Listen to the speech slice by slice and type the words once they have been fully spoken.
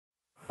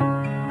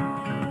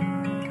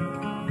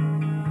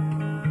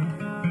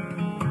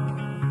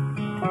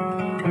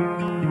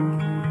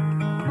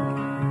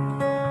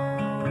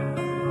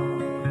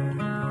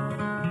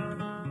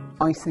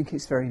I think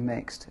it's very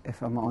mixed,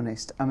 if I'm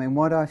honest. I mean,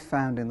 what I've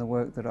found in the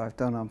work that I've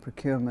done on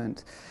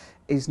procurement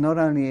is not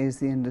only is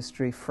the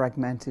industry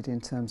fragmented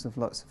in terms of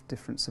lots of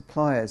different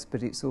suppliers,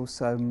 but it's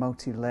also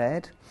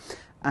multi-layered.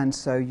 And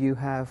so you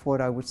have what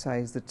I would say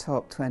is the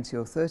top 20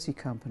 or 30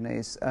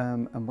 companies,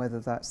 and whether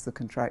that's the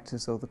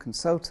contractors or the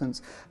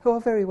consultants, who are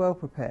very well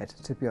prepared,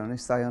 to be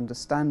honest. They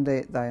understand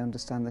it, they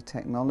understand the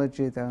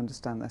technology, they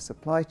understand their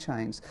supply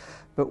chains.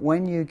 But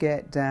when you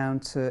get down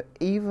to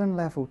even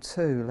level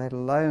 2, let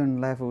alone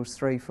levels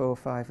 3, 4,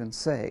 5 and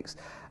 6,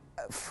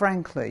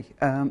 frankly,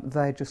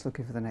 they're just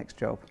looking for the next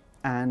job.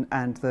 And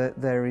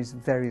there is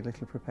very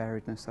little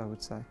preparedness, I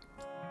would say.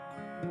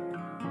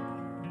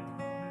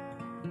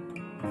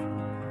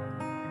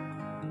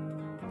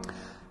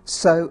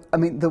 So, I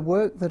mean, the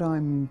work that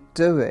I'm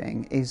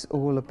doing is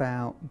all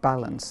about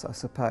balance, I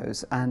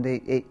suppose, and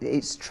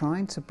it's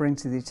trying to bring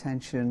to the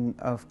attention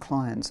of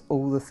clients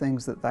all the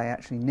things that they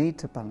actually need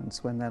to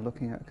balance when they're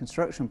looking at a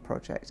construction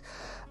project.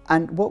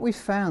 And what we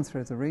found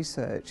through the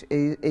research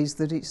is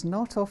that it's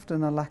not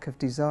often a lack of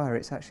desire,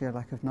 it's actually a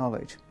lack of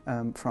knowledge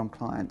from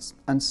clients.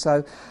 And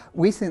so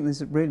we think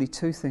there's really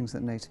two things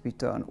that need to be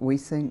done. We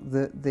think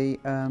that the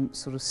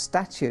sort of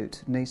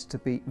statute needs to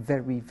be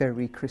very,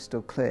 very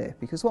crystal clear,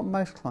 because what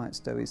most clients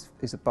do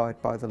is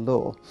abide by the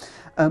law.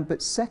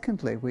 But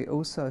secondly, we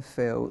also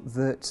feel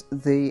that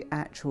the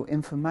actual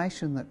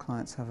information that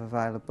clients have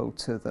available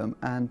to them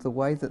and the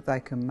way that they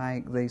can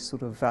make these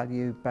sort of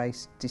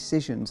value-based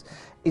decisions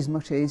is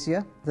much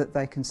easier, that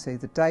they can see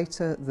the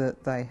data,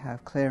 that they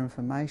have clear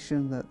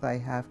information, that they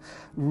have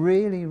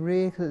really,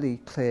 really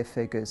clear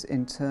figures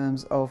in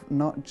terms of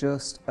not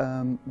just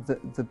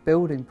the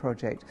building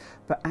project,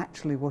 but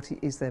actually what it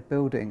is they're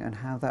building and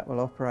how that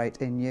will operate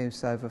in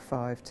use over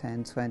 5,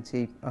 10,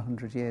 20,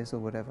 100 years or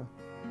whatever.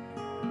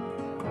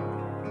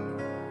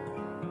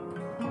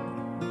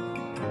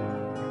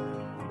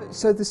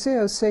 So the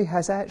COC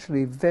has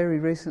actually very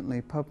recently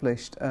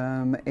published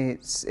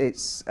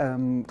its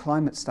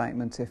climate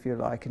statement, if you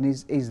like, and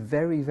is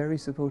very, very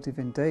supportive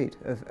indeed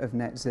of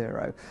net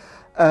zero.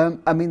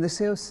 I mean, the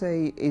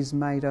COC is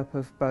made up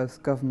of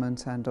both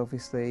government and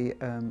obviously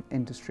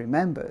industry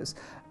members,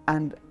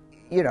 and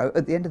you know,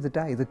 at the end of the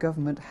day, the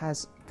government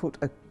has put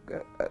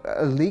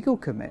a legal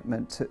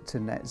commitment to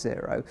net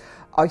zero.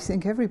 I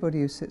think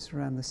everybody who sits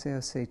around the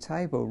COC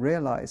table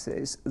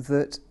realises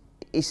that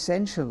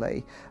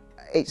essentially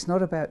it's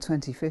not about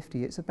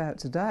 2050, it's about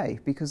today,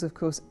 because of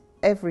course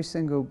every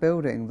single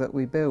building that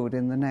we build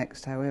in the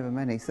next however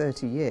many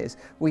 30 years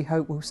we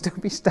hope will still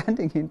be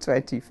standing in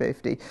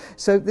 2050.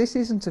 So this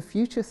isn't a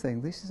future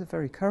thing, this is a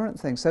very current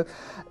thing. So,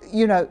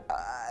 you know,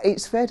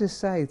 it's fair to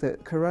say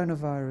that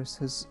coronavirus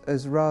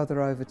has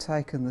rather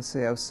overtaken the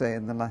CLC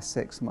in the last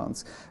 6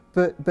 months.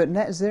 But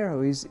net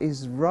zero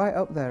is right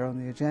up there on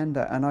the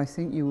agenda, and I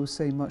think you will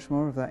see much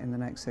more of that in the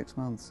next 6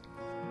 months.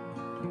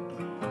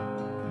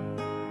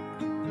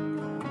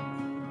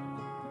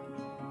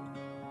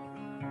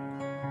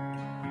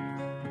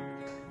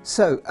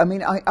 So, I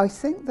mean, I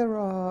think there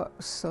are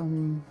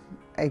some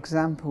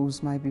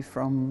examples maybe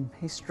from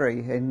history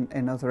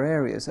in other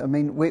areas. I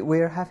mean,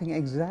 we're having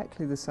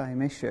exactly the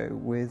same issue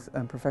with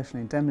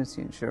professional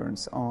indemnity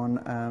insurance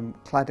on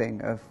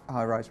cladding of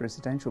high-rise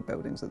residential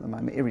buildings at the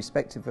moment,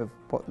 irrespective of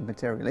what the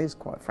material is,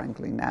 quite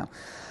frankly, now.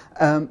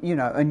 You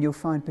know, and you'll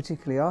find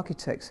particularly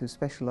architects who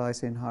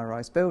specialise in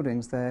high-rise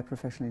buildings, their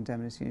professional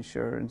indemnity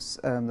insurance,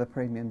 the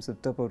premiums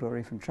have doubled or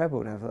even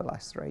trebled over the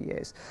last 3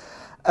 years.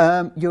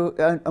 And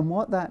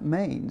what that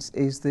means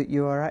is that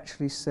you are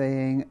actually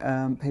seeing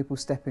people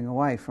stepping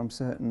away from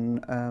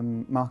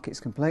certain markets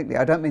completely.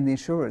 I don't mean the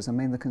insurers, I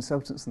mean the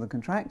consultants and the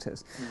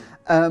contractors.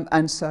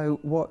 And so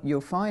what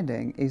you're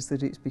finding is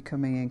that it's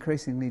becoming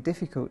increasingly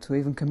difficult to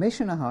even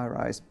commission a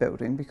high-rise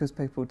building because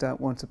people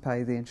don't want to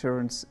pay the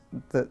insurance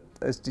that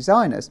as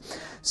designers.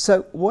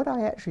 So what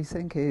I actually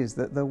think is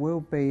that there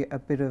will be a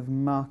bit of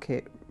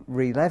market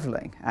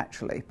re-levelling,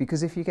 actually,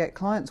 because if you get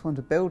clients want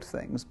to build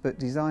things but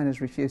designers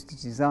refuse to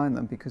design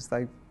them because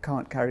they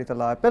can't carry the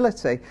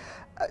liability,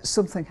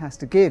 something has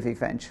to give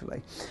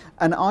eventually.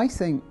 And I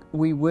think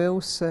we will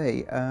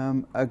see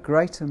a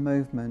greater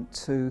movement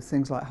to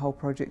things like whole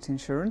project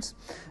insurance.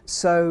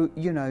 So,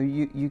 you know,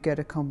 you get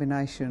a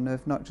combination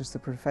of not just the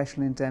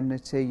professional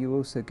indemnity, you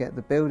also get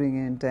the building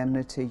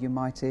indemnity, you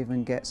might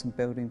even get some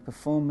building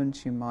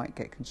performance, you might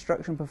get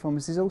construction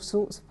performance. There's all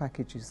sorts of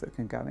packages that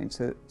can go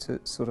into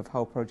sort of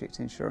whole project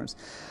insurance.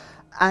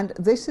 And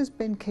this has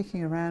been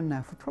kicking around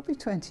now for probably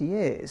 20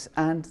 years,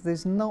 and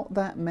there's not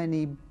that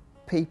many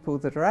people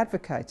that are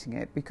advocating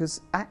it,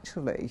 because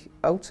actually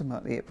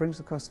ultimately it brings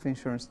the cost of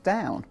insurance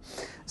down.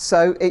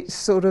 So it's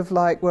sort of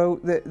like, well,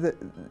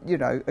 you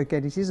know,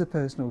 again, it is a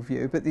personal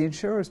view, but the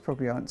insurers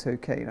probably aren't too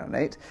keen on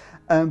it,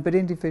 but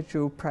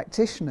individual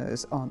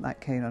practitioners aren't that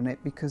keen on it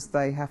because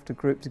they have to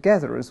group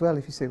together as well,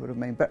 if you see what I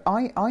mean. But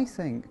I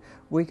think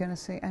we're going to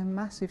see a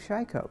massive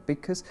shake-up,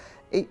 because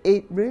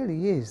it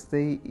really is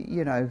the,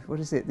 you know, what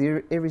is it,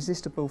 the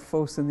irresistible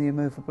force and the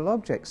immovable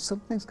object.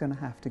 Something's going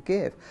to have to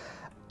give.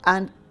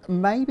 And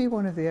maybe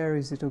one of the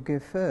areas it'll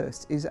give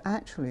first is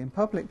actually in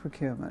public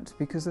procurement,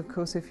 because of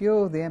course if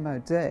you're the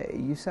MOD,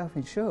 you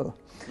self-insure,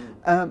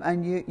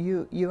 and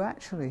you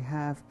actually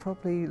have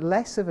probably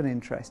less of an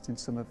interest in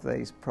some of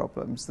these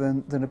problems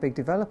than a big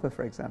developer,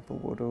 for example,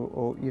 would,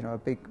 or you know, a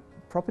big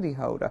property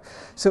holder.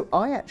 So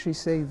I actually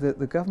see that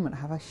the government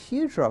have a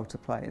huge role to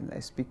play in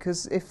this,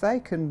 because if they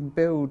can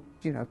build,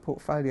 you know,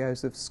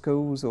 portfolios of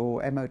schools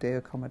or MOD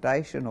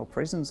accommodation or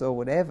prisons or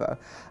whatever,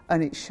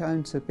 and it's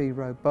shown to be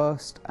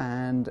robust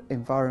and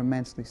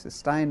environmentally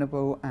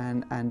sustainable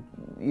and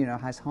you know,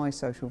 has high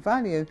social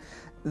value,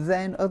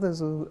 then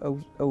others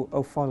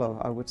will follow,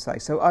 I would say.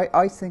 So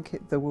I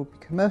think there will be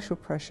commercial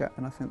pressure,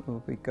 and I think there will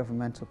be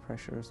governmental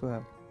pressure as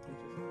well.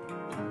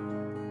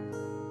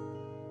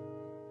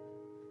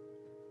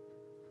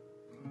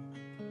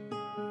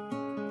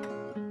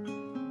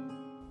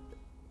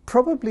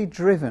 Probably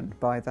driven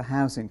by the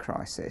housing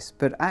crisis,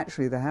 but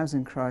actually the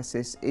housing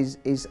crisis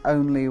is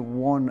only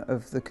one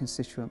of the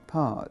constituent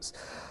parts.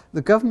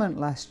 The government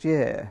last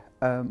year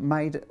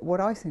made what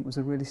I think was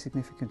a really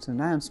significant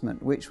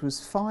announcement, which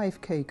was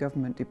 5 key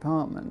government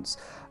departments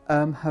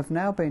have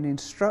now been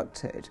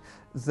instructed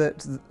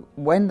that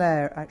when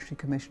they're actually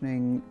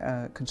commissioning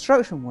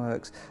construction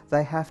works,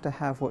 they have to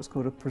have what's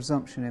called a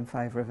presumption in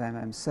favour of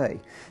MMC.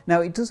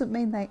 Now, it doesn't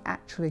mean they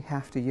actually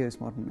have to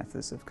use modern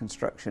methods of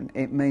construction.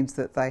 It means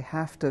that they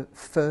have to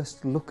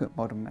first look at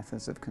modern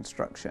methods of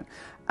construction,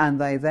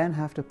 and they then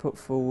have to put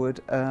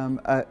forward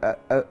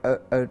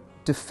a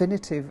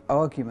definitive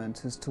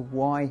argument as to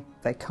why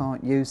they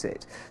can't use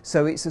it.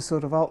 So it's a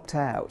sort of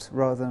opt-out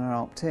rather than an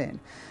opt-in.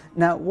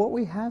 Now, what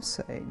we have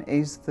seen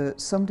is that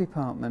some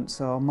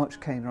departments are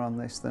much keener on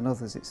this than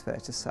others, it's fair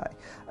to say.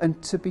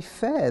 And to be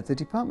fair, the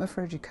Department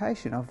for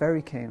Education are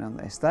very keen on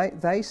this.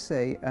 They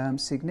see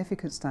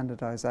significant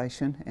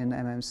standardisation in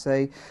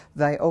MMC.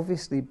 They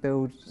obviously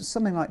build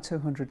something like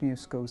 200 new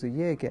schools a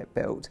year get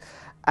built.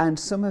 And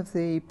some of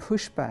the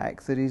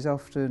pushback that is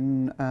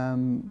often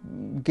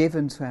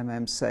given to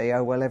MMC,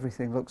 oh well,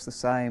 everything looks the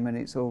same and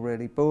it's all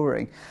really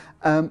boring,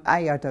 A,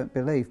 I don't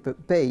believe,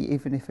 but B,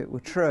 even if it were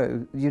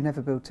true, you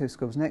never build 2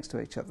 schools next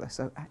to each other,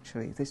 so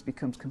actually this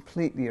becomes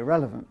completely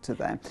irrelevant to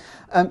them.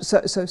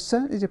 So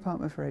certainly the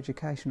Department for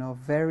Education are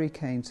very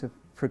keen to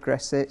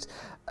progress it.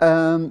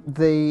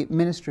 The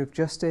Ministry of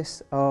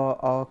Justice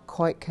are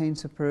quite keen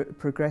to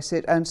progress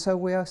it, and so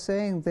we are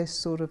seeing this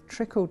sort of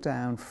trickle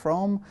down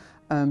from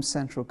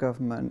central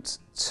government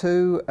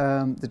to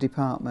the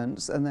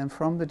departments, and then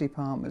from the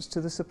departments to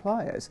the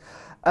suppliers.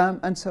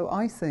 And so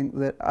I think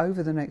that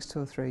over the next 2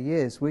 or 3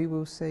 years we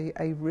will see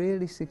a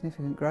really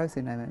significant growth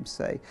in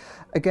MMC.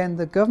 Again,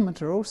 the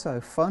government are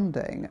also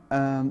funding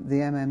the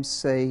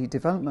MMC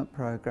development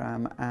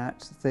programme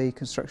at the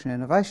Construction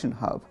Innovation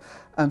Hub.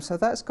 So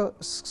that's got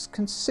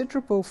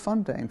considerable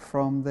funding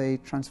from the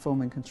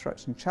Transforming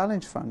Construction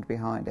Challenge Fund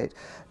behind it,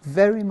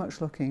 very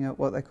much looking at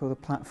what they call the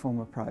platform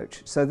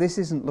approach. So this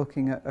isn't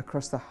looking at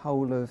across the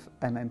whole of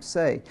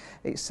MMC,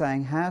 it's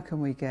saying how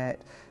can we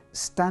get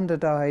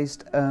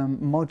standardised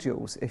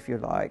modules, if you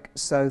like,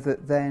 so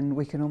that then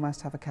we can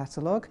almost have a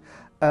catalogue,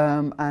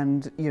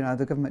 and you know,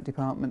 the government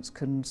departments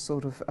can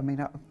sort of, I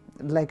mean,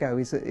 Lego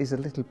is a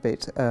little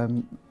bit of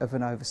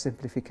an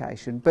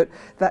oversimplification, but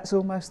that's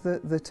almost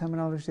the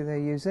terminology they're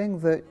using,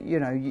 that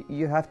you know,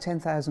 you have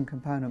 10,000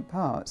 component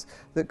parts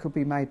that could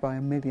be made by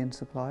 1 million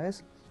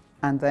suppliers,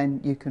 and then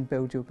you can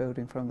build your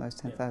building from those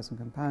 10,000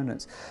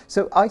 components.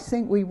 So I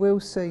think we will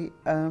see,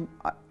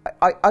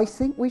 I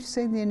think we've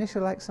seen the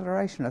initial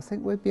acceleration. I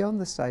think we're beyond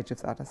the stage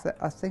of that.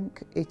 I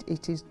think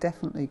it is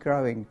definitely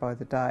growing by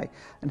the day.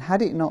 And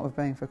had it not have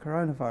been for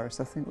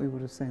coronavirus, I think we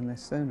would have seen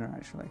this sooner,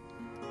 actually.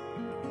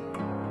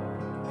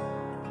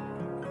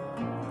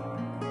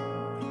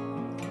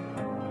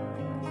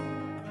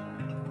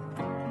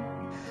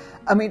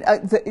 I mean,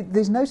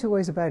 there's no two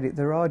ways about it.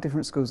 There are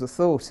different schools of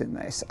thought in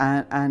this,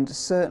 and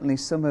certainly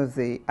some of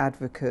the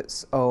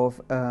advocates of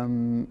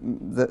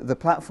the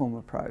platform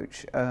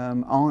approach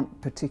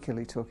aren't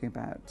particularly talking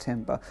about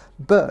timber.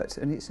 But,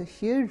 and it's a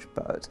huge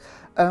but,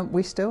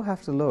 we still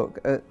have to look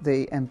at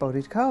the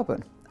embodied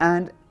carbon.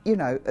 And you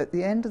know, at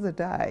the end of the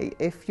day,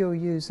 if you're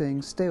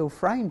using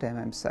steel-framed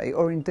MMC,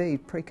 or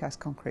indeed precast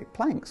concrete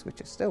planks,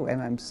 which are still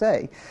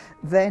MMC,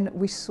 then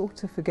we're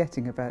sort of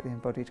forgetting about the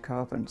embodied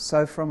carbon.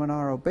 So from an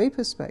RLB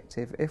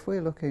perspective, if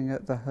we're looking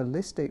at the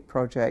holistic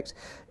project,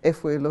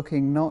 if we're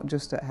looking not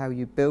just at how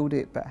you build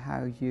it, but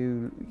how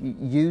you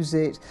use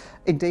it,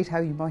 indeed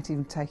how you might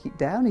even take it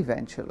down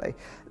eventually,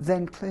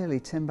 then clearly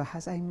timber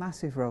has a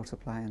massive role to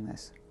play in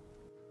this.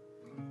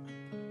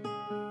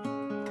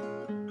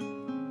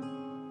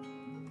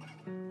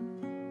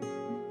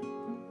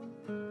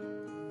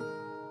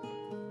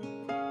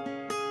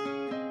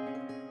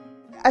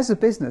 As a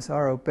business,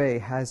 RLB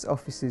has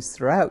offices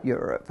throughout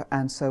Europe,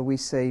 and so we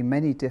see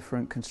many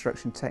different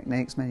construction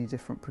techniques, many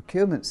different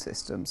procurement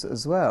systems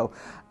as well.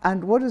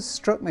 And what has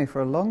struck me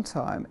for a long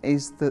time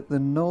is that the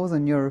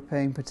Northern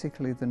European,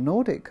 particularly the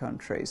Nordic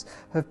countries,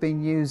 have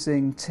been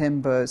using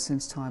timber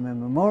since time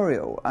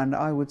immemorial, and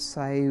I would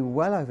say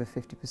well over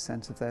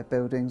 50% of their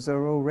buildings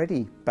are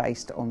already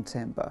based on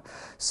timber.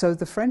 So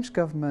the French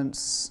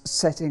government's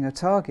setting a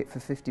target for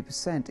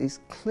 50% is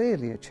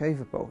clearly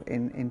achievable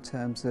in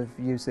terms of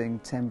using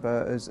timber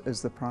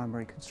as the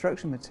primary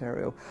construction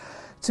material.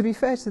 To be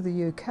fair to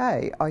the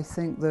UK, I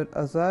think that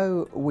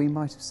although we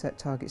might have set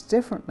targets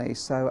differently,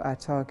 so our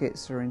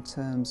targets are in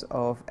terms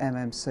of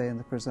MMC and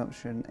the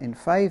presumption in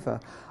favour,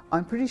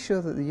 I'm pretty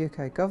sure that the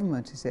UK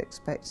government is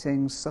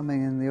expecting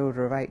something in the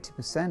order of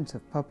 80%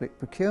 of public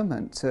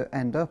procurement to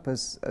end up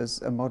as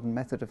a modern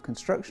method of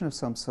construction of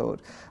some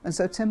sort, and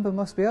so timber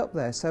must be up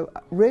there. So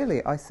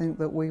really I think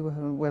that we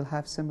will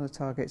have similar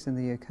targets in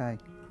the UK.